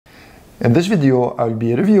In this video, I'll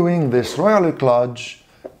be reviewing this Royal Kludge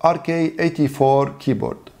RK84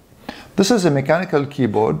 keyboard. This is a mechanical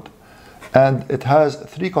keyboard and it has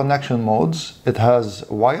three connection modes. It has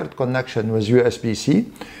wired connection with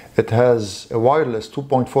USB-C. It has a wireless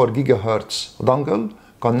 2.4 GHz dongle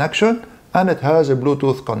connection, and it has a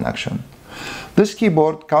Bluetooth connection. This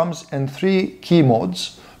keyboard comes in three key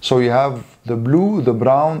modes. So you have the blue, the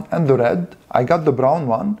brown, and the red. I got the brown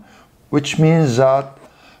one, which means that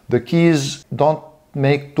the keys don't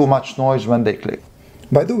make too much noise when they click.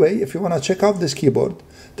 By the way, if you want to check out this keyboard,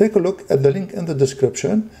 take a look at the link in the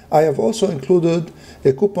description. I have also included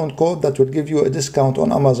a coupon code that will give you a discount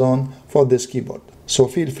on Amazon for this keyboard. So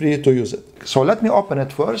feel free to use it. So let me open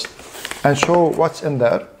it first and show what's in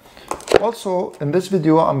there. Also, in this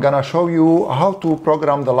video, I'm gonna show you how to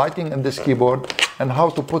program the lighting in this keyboard and how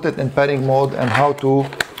to put it in pairing mode and how to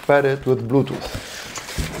pair it with Bluetooth.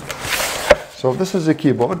 So this is a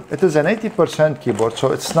keyboard. It is an 80% keyboard,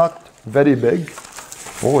 so it's not very big.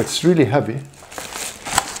 Oh, it's really heavy.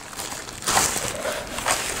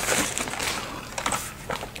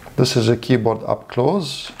 This is a keyboard up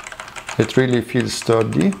close. It really feels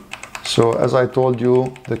sturdy. So as I told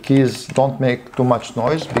you, the keys don't make too much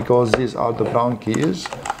noise because these are the brown keys.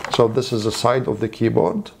 So this is the side of the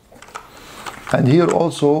keyboard. And here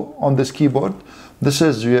also on this keyboard, this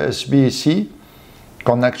is USB-C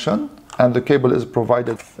connection and the cable is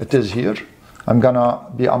provided. It is here. I'm gonna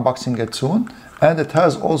be unboxing it soon. And it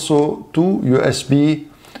has also two USB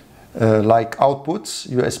like outputs,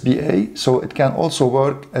 USB-A, so it can also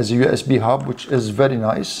work as a USB hub, which is very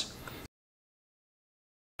nice.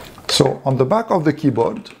 So on the back of the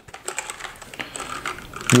keyboard,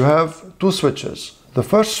 you have two switches. The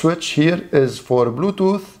first switch here is for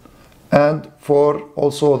Bluetooth and for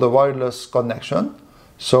also the wireless connection.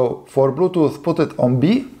 So for Bluetooth, put it on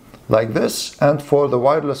B like this, and for the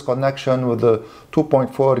wireless connection with the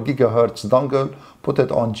 2.4 GHz dongle, put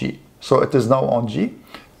it on G. So it is now on G.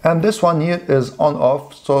 And this one here is on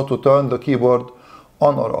off, so to turn the keyboard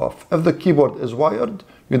on or off. If the keyboard is wired,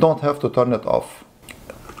 you don't have to turn it off.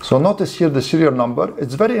 So notice here the serial number.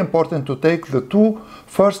 It's very important to take the two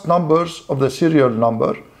first numbers of the serial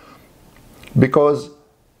number because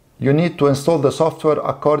you need to install the software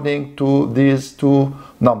according to these two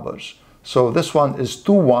numbers. So this one is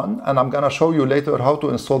 21, and I'm gonna show you later how to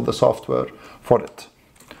install the software for it.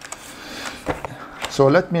 So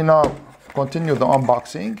let me now continue the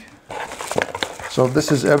unboxing. So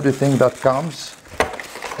this is everything that comes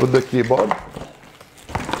with the keyboard.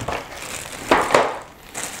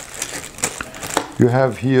 You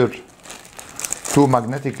have here two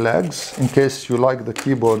magnetic legs in case you like the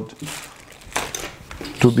keyboard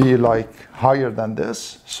to be like higher than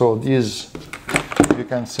this. So these you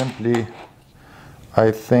can simply,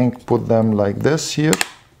 I think, put them like this here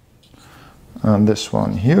and this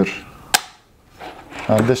one here,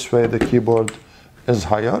 and this way the keyboard is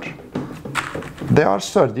higher. They are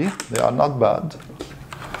sturdy, they are not bad.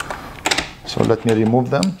 So let me remove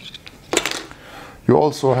them. You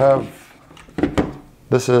also have,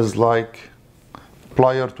 this is like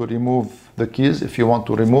plier to remove the keys if you want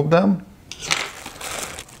to remove them.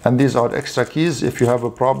 And these are extra keys. If you have a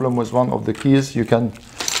problem with one of the keys, you can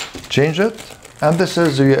change it. And this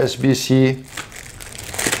is the USB-C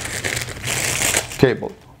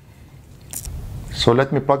cable. So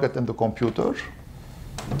let me plug it in the computer.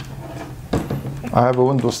 I have a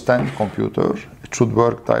Windows 10 computer. It should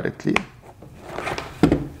work directly.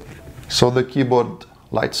 So the keyboard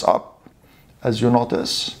lights up, as you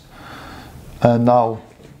notice. And now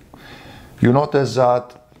you notice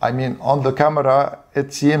that, I mean, on the camera,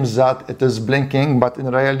 it seems that it is blinking, but in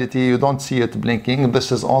reality, you don't see it blinking. This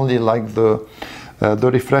is only like the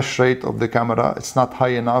refresh rate of the camera. It's not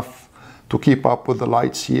high enough to keep up with the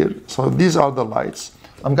lights here. So these are the lights.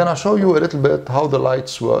 I'm gonna show you a little bit how the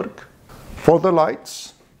lights work. For the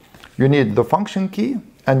lights, you need the function key,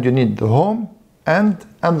 and you need the home and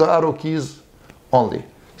the arrow keys only.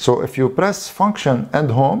 So if you press function and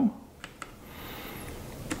home,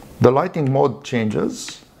 the lighting mode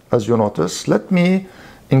changes. As you notice, let me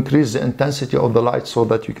increase the intensity of the light so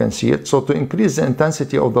that you can see it. So to increase the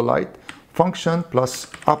intensity of the light, function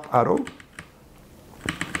plus up arrow.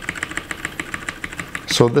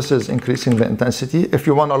 So this is increasing the intensity. If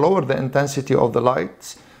you want to lower the intensity of the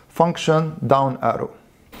lights, function down arrow.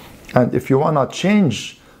 And if you want to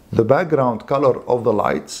change the background color of the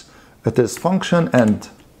lights, it is function end.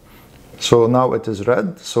 So now it is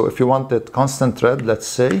red. So if you want it constant red, let's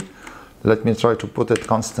say, let me try to put it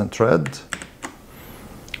constant red.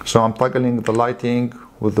 So I'm toggling the lighting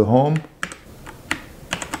with the home.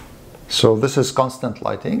 So this is constant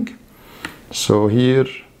lighting. So here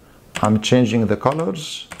I'm changing the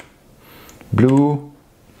colors. Blue,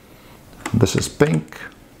 this is pink,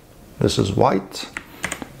 this is white,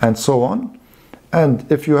 and so on.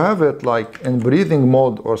 And if you have it like in breathing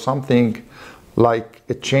mode or something like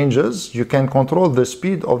it changes, you can control the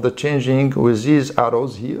speed of the changing with these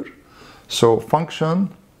arrows here. So function,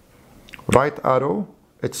 right arrow,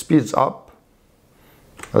 it speeds up,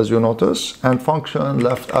 as you notice, and function,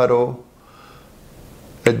 left arrow,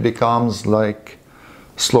 it becomes like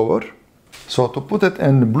slower. So to put it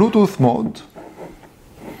in Bluetooth mode,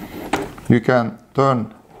 you can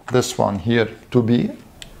turn this one here to B.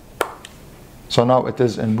 So now it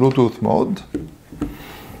is in Bluetooth mode.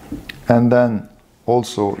 And then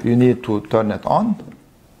also you need to turn it on.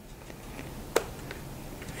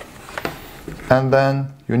 And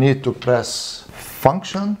then you need to press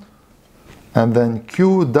function and then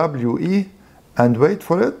QWE and wait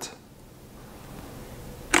for it.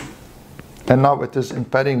 And now it is in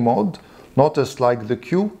pairing mode. Notice like the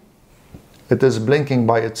Q, it is blinking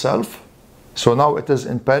by itself. So now it is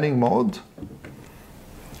in pairing mode.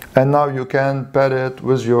 And now you can pair it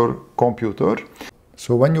with your computer.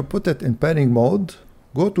 So when you put it in pairing mode,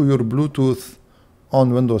 go to your Bluetooth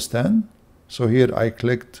on Windows 10. So here I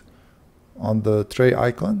clicked on the tray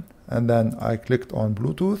icon and then I clicked on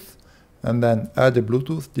Bluetooth and then add a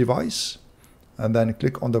Bluetooth device. And then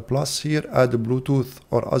click on the plus here, add a Bluetooth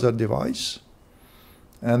or other device.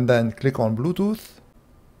 And then click on Bluetooth.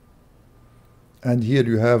 And here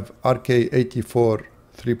you have RK84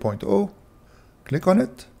 3.0. Click on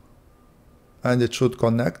it. And it should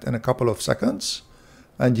connect in a couple of seconds.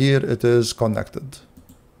 And here it is connected.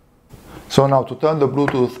 So now to turn the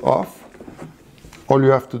Bluetooth off, all you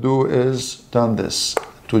have to do is turn this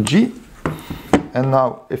to G. And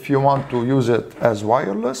now if you want to use it as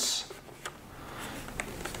wireless,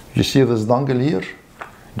 you see this dongle here,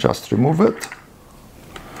 just remove it.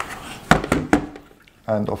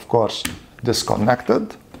 And of course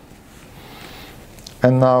disconnected.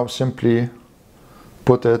 And now simply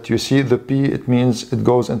put it, you see the P, it means it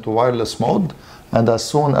goes into wireless mode. And as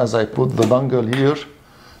soon as I put the dongle here,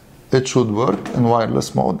 it should work in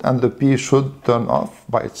wireless mode and the P should turn off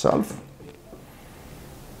by itself.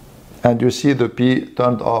 And you see the P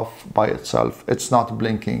turned off by itself. It's not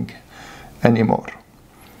blinking anymore.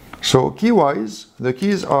 So key-wise, the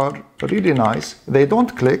keys are really nice. They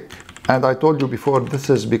don't click. And I told you before, this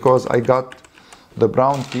is because I got the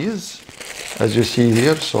brown keys, as you see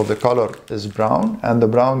here. So the color is brown and the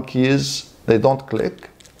brown keys, they don't click.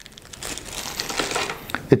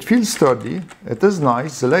 It feels sturdy, it is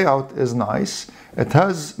nice, the layout is nice. It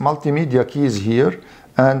has multimedia keys here,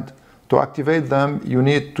 and to activate them, you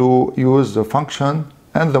need to use the function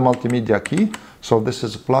and the multimedia key. So this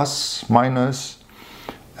is plus, minus,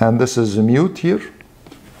 and this is mute here.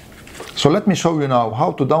 So let me show you now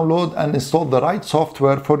how to download and install the right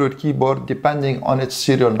software for your keyboard depending on its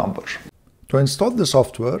serial number. To install the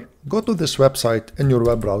software, go to this website in your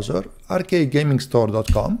web browser,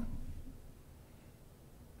 rkgamingstore.com.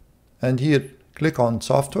 And here, click on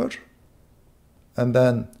software. And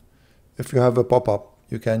then if you have a pop-up,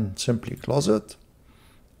 you can simply close it.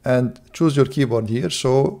 And choose your keyboard here.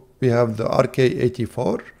 So we have the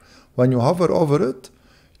RK84. When you hover over it,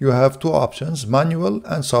 you have two options, manual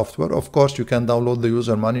and software. Of course, you can download the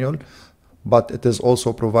user manual, but it is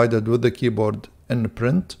also provided with the keyboard in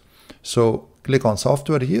print. So click on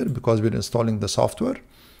software here because we're installing the software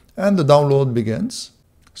and the download begins.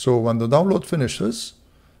 So when the download finishes,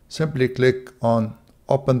 simply click on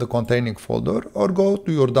open the containing folder or go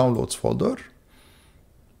to your downloads folder.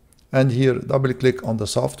 And here double click on the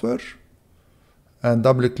software and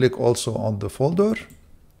double click also on the folder.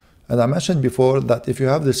 And I mentioned before that if you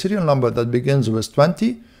have the serial number that begins with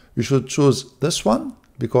 20, you should choose this one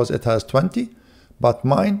because it has 20, but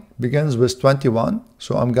mine begins with 21.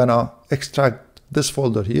 So I'm gonna extract this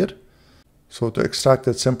folder here. So to extract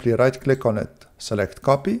it, simply right click on it, select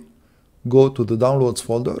copy, go to the downloads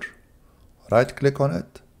folder, right click on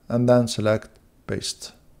it, and then select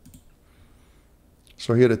paste.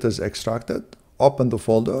 So here it is extracted, open the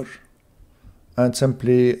folder, and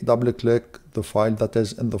simply double click the file that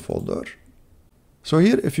is in the folder. So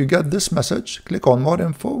here, if you get this message, click on more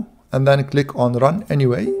info and then click on run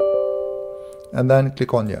anyway and then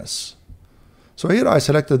click on yes. So here I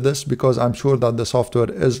selected this because I'm sure that the software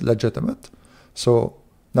is legitimate. So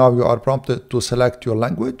now you are prompted to select your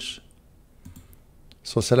language.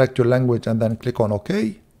 So select your language and then click on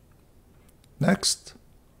OK, next,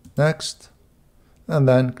 next, and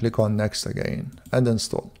then click on next again and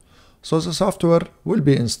install. So the software will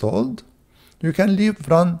be installed. You can leave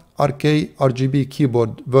run RK RGB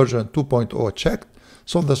keyboard version 2.0 checked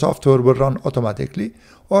so the software will run automatically,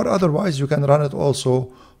 or otherwise you can run it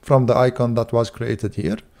also from the icon that was created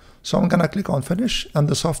here. So I'm gonna click on finish and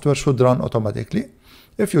the software should run automatically.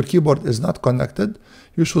 If your keyboard is not connected,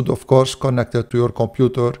 you should of course connect it to your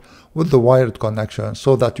computer with the wired connection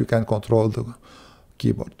so that you can control the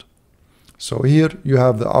keyboard. So here you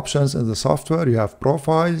have the options in the software. You have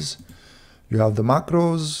profiles, you have the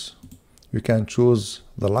macros, you can choose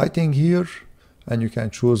the lighting here, and you can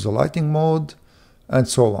choose the lighting mode, and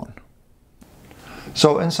so on.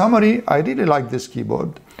 So in summary, I really like this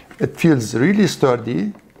keyboard. It feels really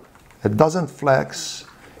sturdy, it doesn't flex,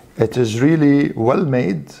 it is really well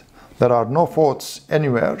made, there are no faults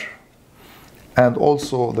anywhere, and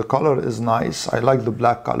also the color is nice. I like the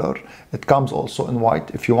black color. It comes also in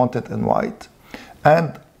white if you want it in white,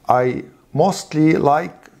 and I mostly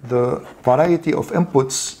like the variety of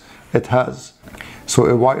inputs it has. So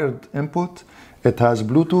a wired input, it has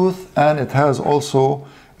Bluetooth, and it has also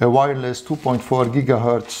a wireless 2.4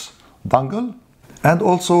 gigahertz dongle, and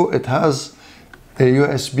also it has a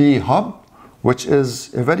USB hub, which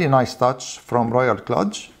is a very nice touch from Royal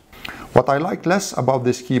Kludge. What I like less about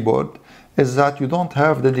this keyboard is that you don't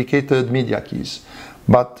have dedicated media keys,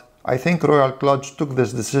 but I think Royal Kludge took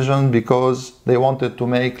this decision because they wanted to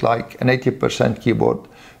make like an 80% keyboard,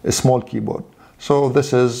 a small keyboard. So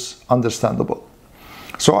this is understandable.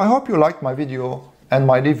 So I hope you liked my video and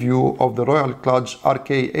my review of the Royal Kludge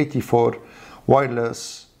RK84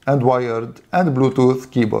 wireless and wired and Bluetooth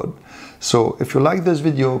keyboard. So if you like this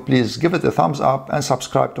video, please give it a thumbs up and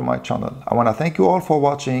subscribe to my channel. I want to thank you all for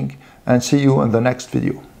watching and see you in the next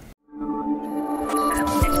video.